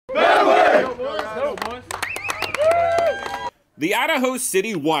The Idaho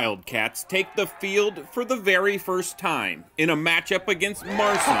City Wildcats take the field for the very first time in a matchup against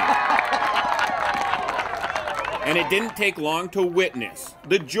Marcy. And it didn't take long to witness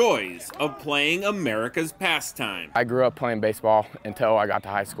the joys of playing America's pastime. I grew up playing baseball until I got to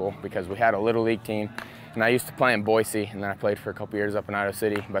high school because we had a little league team. And I used to play in Boise, and then I played for a couple years up in Idaho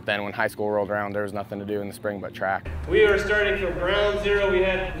City. But then when high school rolled around, there was nothing to do in the spring but track. We were starting from ground zero. We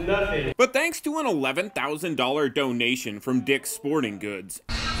had nothing. But thanks to an $11,000 donation from Dick's Sporting Goods,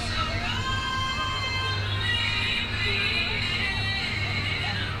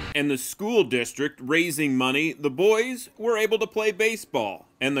 and the school district raising money, the boys were able to play baseball,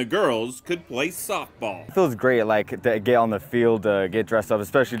 and the girls could play softball. It feels great, like, to get on the field, get dressed up,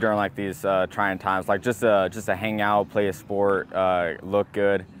 especially during like these trying times. Like just to hang out, play a sport, look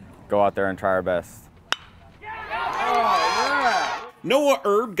good, go out there and try our best. Noah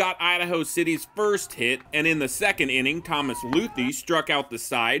Erb got Idaho City's first hit, and in the second inning, Thomas Luthi struck out the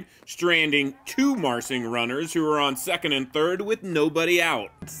side, stranding two Marsing runners who were on second and third with nobody out.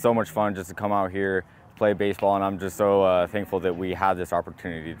 It's so much fun just to come out here, play baseball, and I'm just so thankful that we have this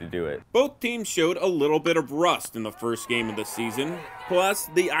opportunity to do it. Both teams showed a little bit of rust in the first game of the season. Plus,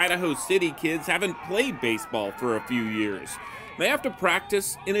 the Idaho City kids haven't played baseball for a few years. They have to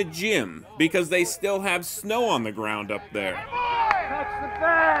practice in a gym because they still have snow on the ground up there. Touch the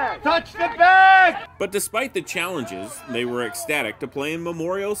bag! Touch the bag! But despite the challenges, they were ecstatic to play in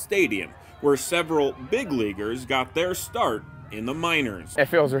Memorial Stadium, where several big leaguers got their start in the minors. It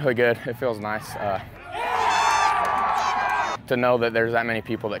feels really good. It feels nice to know that there's that many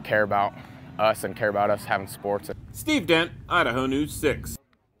people that care about us and care about us having sports. Steve Dent, Idaho News 6.